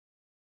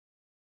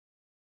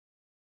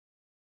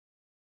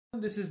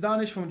This is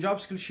Danish from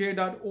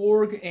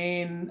jobskillshare.org,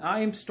 and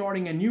I am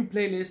starting a new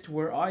playlist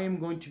where I am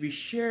going to be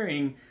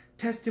sharing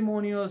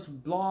testimonials,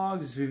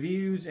 blogs,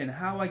 reviews, and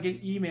how I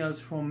get emails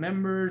from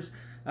members,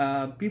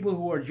 people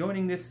who are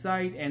joining this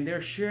site, and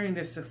they're sharing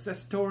their success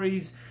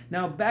stories.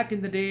 Now, back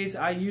in the days,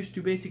 I used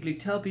to basically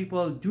tell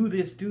people, do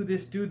this, do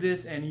this, do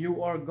this, and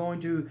you are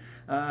going to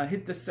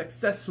hit the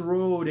success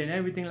road and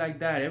everything like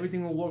that.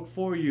 Everything will work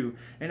for you.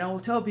 And I will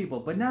tell people,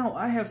 but now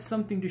I have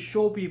something to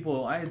show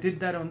people. I did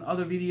that on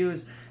other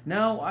videos.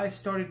 Now I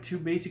started to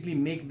basically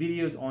make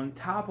videos on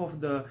top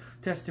of the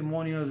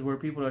testimonials where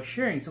people are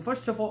sharing. So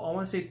first of all, I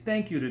want to say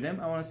thank you to them.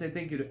 I want to say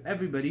thank you to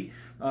everybody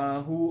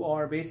who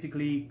are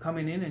basically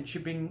coming in and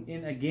chipping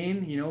in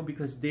again, you know,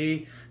 because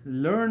they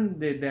learned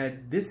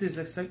that this is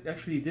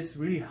actually, this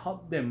really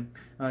helped them,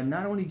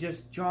 not only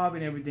just job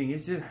and everything,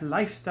 it's their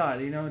lifestyle,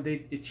 you know,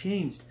 it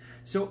changed.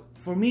 So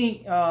for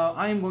me,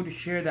 I am going to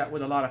share that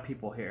with a lot of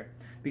people here,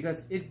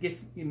 because it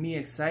gets me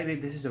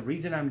excited. This is the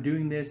reason I'm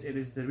doing this. It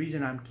is the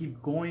reason I'm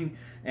keep going,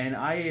 and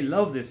I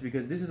love this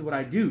because this is what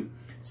I do.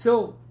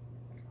 So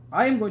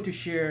I am going to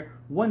share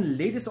one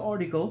latest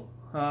article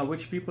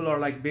which people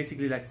are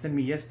basically sent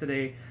me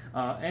yesterday,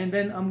 and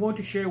then I'm going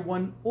to share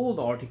one old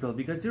article,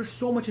 because there's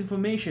so much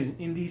information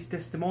in these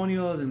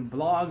testimonials and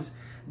blogs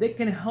that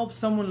can help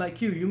someone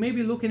like you. You may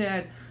be looking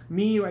at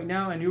me right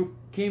now and you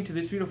came to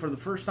this video for the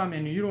first time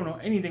and you don't know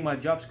anything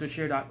about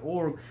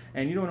jobskillshare.org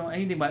and you don't know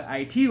anything about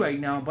IT right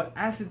now, but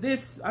after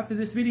this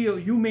video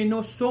you may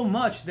know so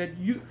much that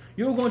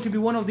you're going to be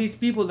one of these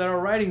people that are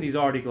writing these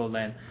articles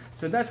then.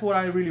 So that's what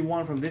I really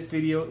want from this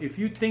video. If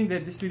you think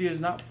that this video is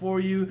not for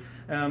you,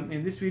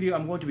 in this video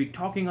I'm going to be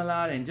talking a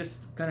lot and just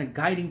kind of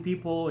guiding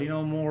people, you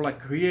know, more like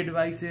career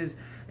advices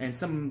and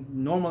some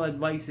normal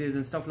advices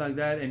and stuff like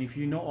that. And if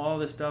you know all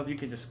this stuff, you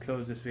can just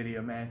close this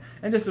video, man,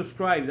 and just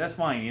subscribe. That's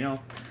fine, you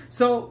know.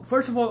 So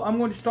first of all, I'm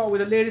going to start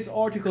with the latest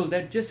article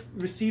that just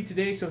received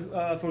today,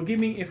 so forgive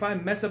me if I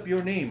mess up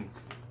your name.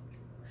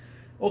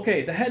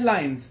 Okay, the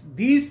headlines: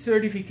 these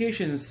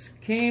certifications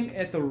came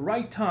at the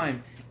right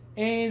time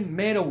and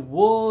made a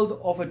world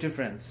of a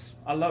difference.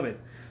 I love it.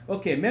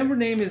 Okay, member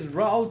name is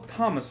Raul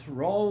Thomas.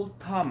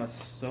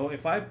 So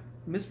if I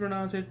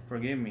mispronounce it,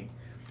 forgive me.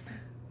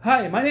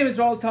 Hi, my name is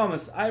Raul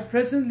Thomas. I'm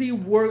presently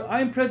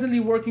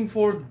working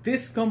for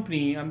this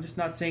company. I'm just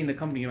not saying the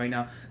company right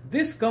now.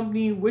 This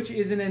company, which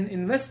is in an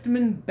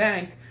investment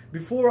bank.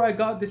 Before I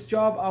got this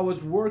job, I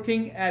was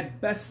working at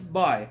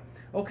Bestbuy.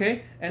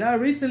 Okay, and I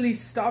recently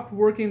stopped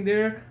working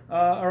there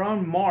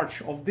around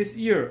March of this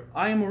year.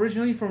 I am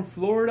originally from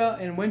Florida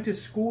and went to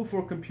school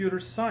for computer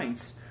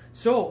science.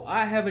 So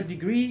I have a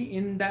degree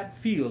in that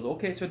field.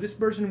 Okay, so this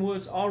person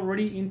was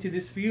already into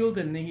this field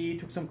and he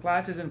took some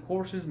classes and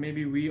courses.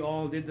 Maybe we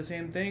all did the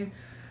same thing.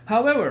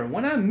 However,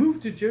 when I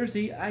moved to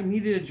Jersey, I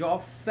needed a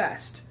job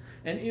fast.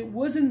 And it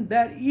wasn't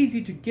that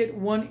easy to get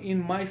one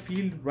in my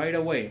field right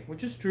away,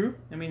 which is true.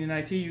 I mean, in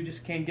IT, you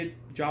just can't get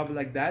a job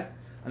like that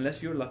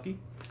unless you're lucky.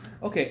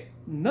 Okay,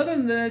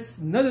 none than this,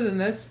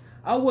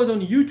 I was on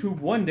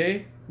YouTube one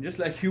day, just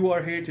like you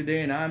are here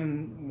today,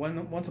 and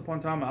once upon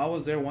a time I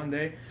was there one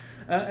day,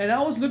 and I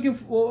was looking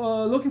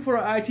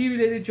for IT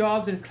related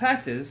jobs and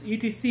classes,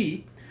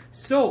 etc.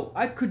 So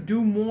I could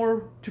do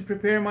more to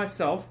prepare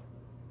myself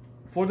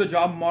for the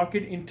job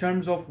market in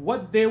terms of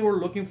what they were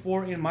looking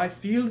for in my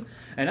field,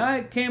 and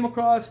I came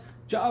across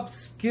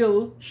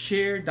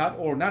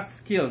jobskillshare.org. Not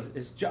skills,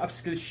 it's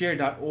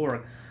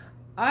jobskillshare.org.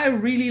 I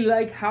really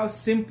like how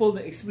simple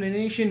the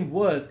explanation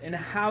was and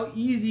how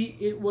easy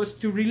it was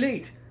to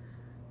relate.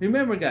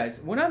 Remember guys,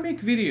 when I make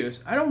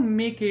videos, I don't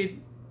make it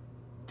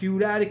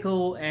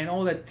theoretical and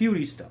all that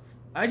theory stuff.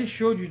 I just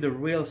showed you the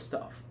real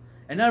stuff.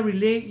 And I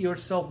relate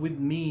yourself with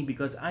me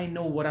because I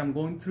know what I'm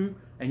going through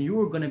and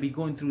you're going to be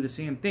going through the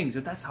same thing. So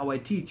that's how I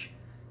teach.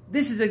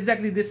 This is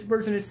exactly this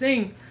person is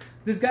saying.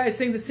 This guy is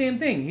saying the same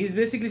thing. He's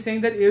basically saying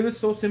that it was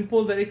so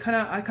simple that I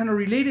kind of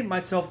related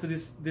myself to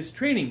this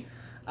training.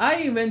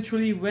 I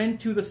eventually went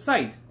to the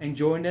site and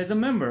joined as a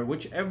member,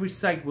 which every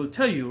site will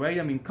tell you, right?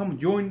 I mean, come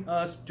join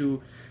us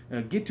to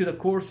get to the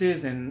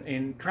courses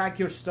and track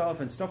your stuff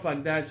and stuff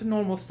like that. It's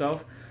normal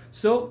stuff.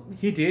 So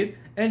he did,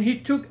 and he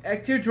took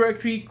Active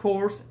Directory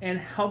course and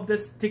help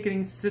desk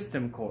ticketing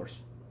system course.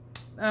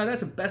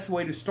 That's the best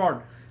way to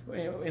start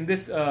in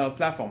this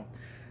platform.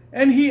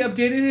 And he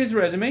updated his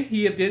resume.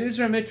 He updated his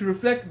resume to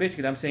reflect,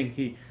 basically I'm saying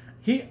he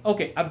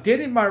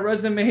updated my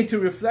resume to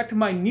reflect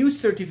my new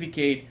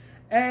certificate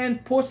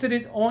and posted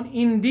it on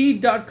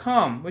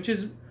Indeed.com, which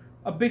is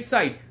a big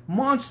site.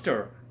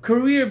 Monster,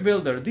 Career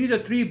Builder. These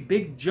are 3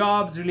 big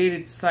jobs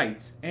related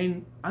sites.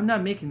 And I'm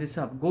not making this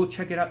up. Go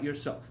check it out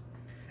yourself.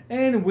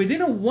 And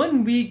within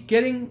 1 week,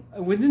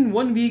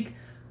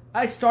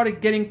 I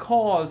started getting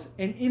calls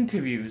and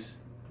interviews.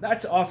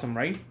 That's awesome,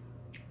 right?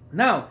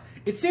 Now,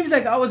 it seems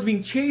like I was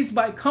being chased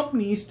by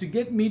companies to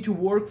get me to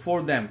work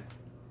for them.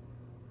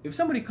 If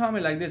somebody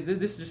comment like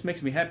this just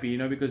makes me happy, you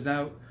know, because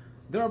now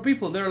there are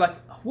people that are like,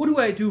 what do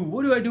I do?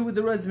 What do I do with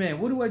the resume?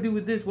 What do I do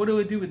with this? What do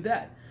I do with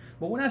that?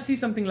 But when I see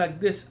something like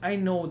this, I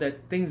know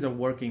that things are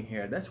working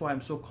here. That's why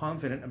I'm so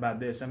confident about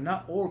this. I'm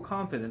not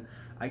overconfident.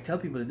 I tell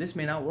people that this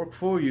may not work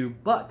for you,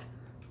 but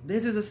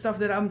this is the stuff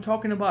that I'm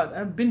talking about.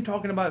 I've been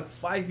talking about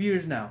 5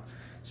 years now.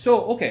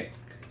 So, okay.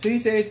 So he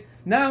says,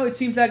 now it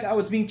seems like I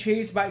was being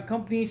chased by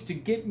companies to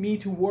get me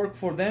to work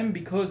for them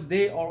because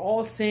they are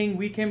all saying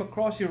we came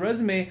across your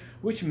resume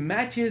which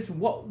matches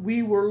what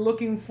we were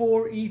looking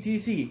for,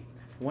 etc.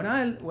 When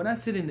I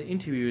sit in the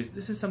interviews,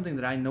 this is something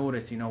that I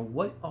notice, you know,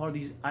 what are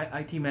these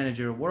IT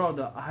manager, what are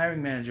the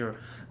hiring manager,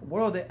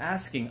 what are they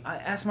asking? I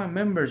ask my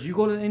members, you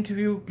go to the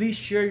interview, please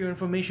share your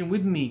information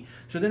with me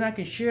so then I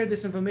can share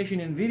this information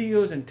in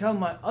videos and tell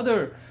my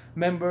other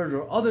members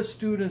or other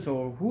students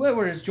or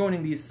whoever is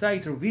joining these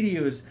sites or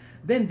videos,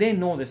 then they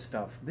know this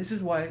stuff. This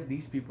is why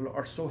these people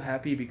are so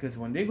happy, because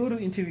when they go to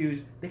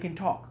interviews, they can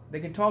talk.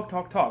 They can talk,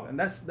 and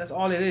that's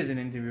all it is in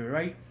an interview,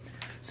 right?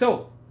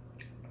 So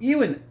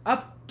even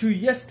up to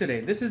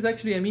yesterday, this is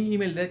actually an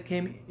email that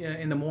came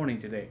in the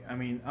morning today. I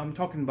mean, I'm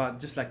talking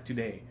about just like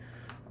today,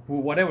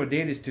 whatever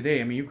date is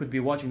today. I mean, you could be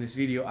watching this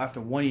video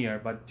after 1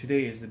 year, but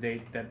today is the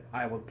date that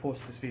I will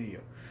post this video.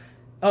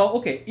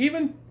 Okay,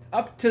 even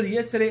up till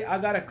yesterday, I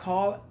got a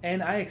call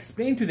and I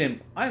explained to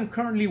them, I'm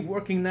currently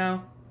working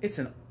now. It's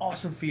an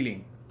awesome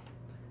feeling.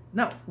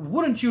 Now,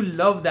 wouldn't you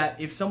love that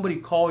if somebody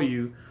call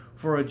you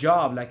for a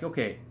job like,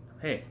 okay,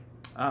 hey,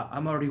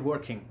 I'm already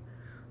working.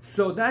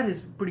 So that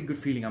is a pretty good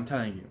feeling, I'm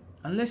telling you.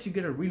 Unless you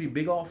get a really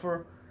big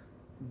offer,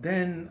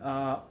 then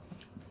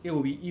it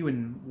will be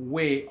even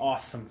way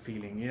awesome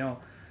feeling, you know.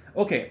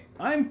 Okay,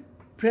 I'm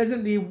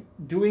presently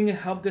doing a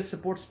help desk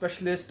support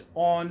specialist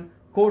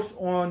course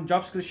on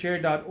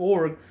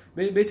jobskillshare.org.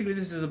 Basically,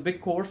 this is a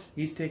big course.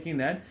 He's taking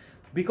that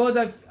because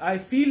I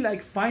feel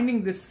like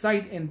finding this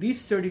site and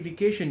this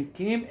certification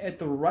came at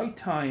the right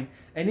time,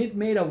 and it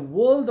made a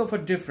world of a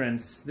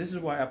difference. This is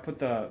why I put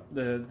the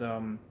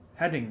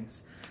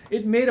headings.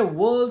 It made a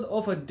world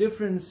of a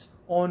difference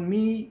on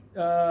me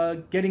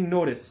getting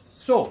noticed.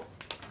 So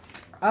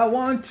I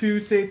want to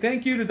say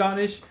thank you to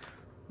Danish.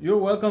 You're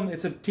welcome.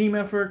 It's a team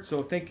effort,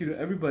 so thank you to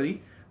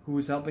everybody who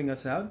is helping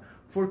us out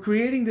for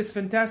creating this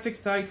fantastic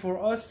site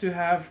for us to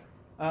have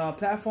a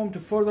platform to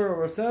further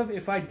ourselves.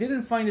 If I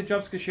didn't find the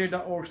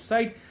jobskillshare.org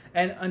site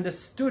and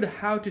understood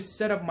how to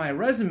set up my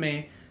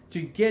resume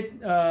to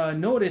get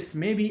noticed,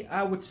 maybe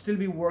I would still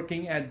be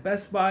working at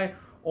Best Buy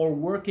or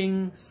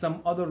working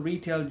some other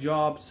retail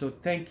job. So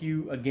thank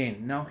you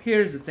again. Now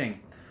here's the thing.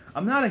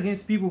 I'm not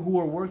against people who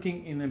are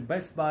working in a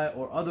Best Buy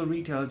or other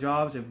retail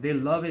jobs. If they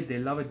love it, they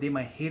love it. They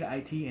might hate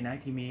IT and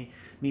IT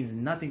means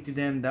nothing to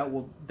them.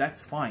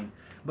 That's fine.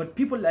 But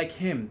people like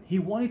him, he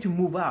wanted to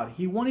move out.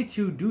 He wanted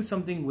to do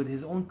something with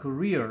his own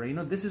career. You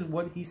know, this is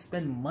what he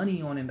spent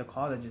money on in the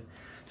colleges.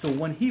 So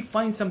when he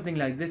finds something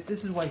like this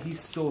is why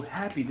he's so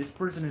happy. This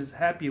person is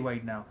happy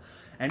right now.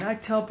 And I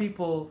tell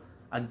people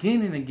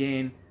again and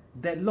again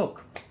that,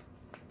 look,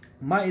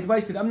 my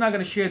advice is I'm not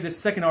going to share this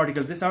second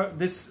article. This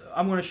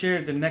I'm going to share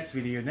it the next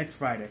video, next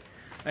Friday.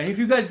 And if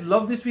you guys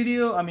love this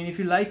video, I mean, if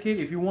you like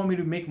it, if you want me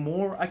to make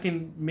more, I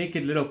can make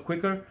it a little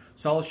quicker.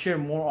 So I'll share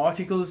more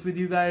articles with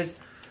you guys.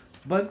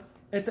 But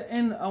at the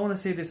end, I want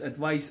to say this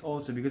advice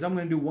also, because I'm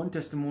going to do one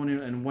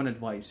testimonial and one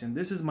advice. And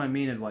this is my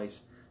main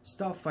advice.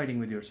 Stop fighting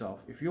with yourself.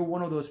 If you're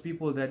one of those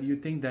people that you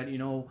think that, you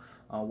know,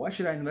 why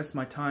should I invest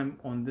my time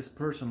on this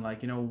person?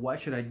 Like, you know, why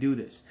should I do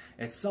this?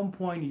 At some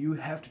point, you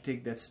have to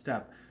take that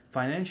step.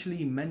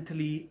 Financially,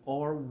 mentally,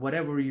 or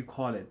whatever you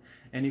call it.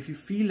 And if you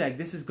feel like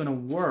this is going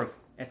to work,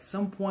 at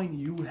some point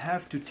you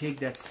have to take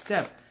that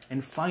step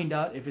and find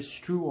out if it's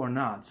true or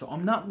not. So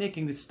I'm not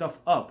making this stuff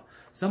up.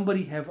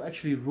 Somebody have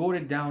actually wrote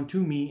it down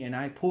to me and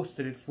I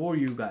posted it for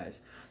you guys.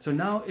 So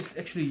now it's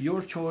actually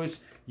your choice.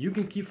 You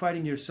can keep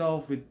fighting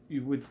yourself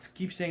with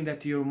keep saying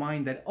that to your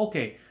mind that,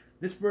 okay,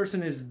 this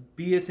person is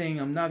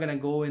BSing, I'm not gonna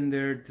go in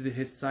there to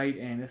his site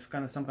and it's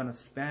kind of some kind of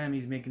spam,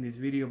 he's making this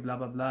video, blah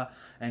blah blah,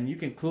 and you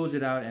can close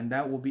it out and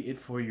that will be it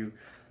for you.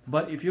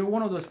 But if you're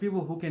one of those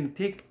people who can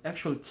take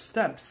actual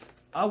steps,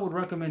 I would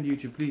recommend you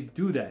to please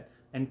do that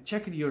and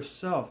check it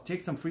yourself.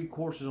 Take some free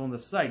courses on the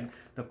site.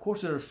 The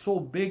courses are so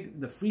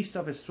big, the free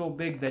stuff is so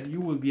big that you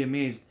will be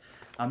amazed.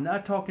 I'm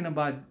not talking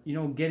about, you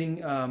know,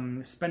 getting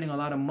spending a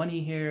lot of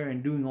money here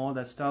and doing all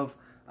that stuff.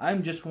 I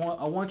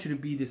want you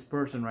to be this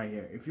person right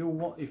here. If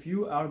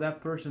you are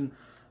that person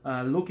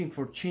looking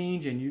for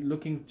change and you're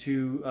looking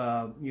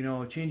to you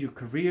know, change your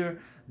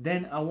career,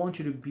 then I want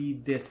you to be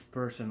this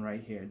person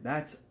right here.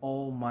 That's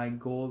all my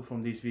goal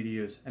from these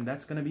videos, and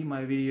that's gonna be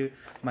my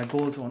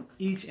goals on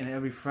each and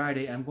every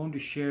Friday. I'm going to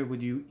share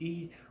with you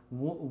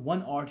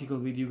one article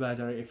with you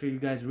guys, or if you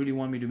guys really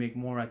want me to make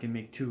more, I can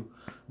make 2.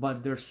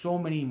 But there's so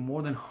many,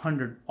 more than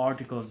 100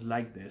 articles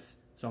like this.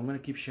 So I'm gonna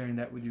keep sharing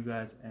that with you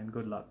guys, and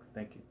good luck.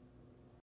 Thank you.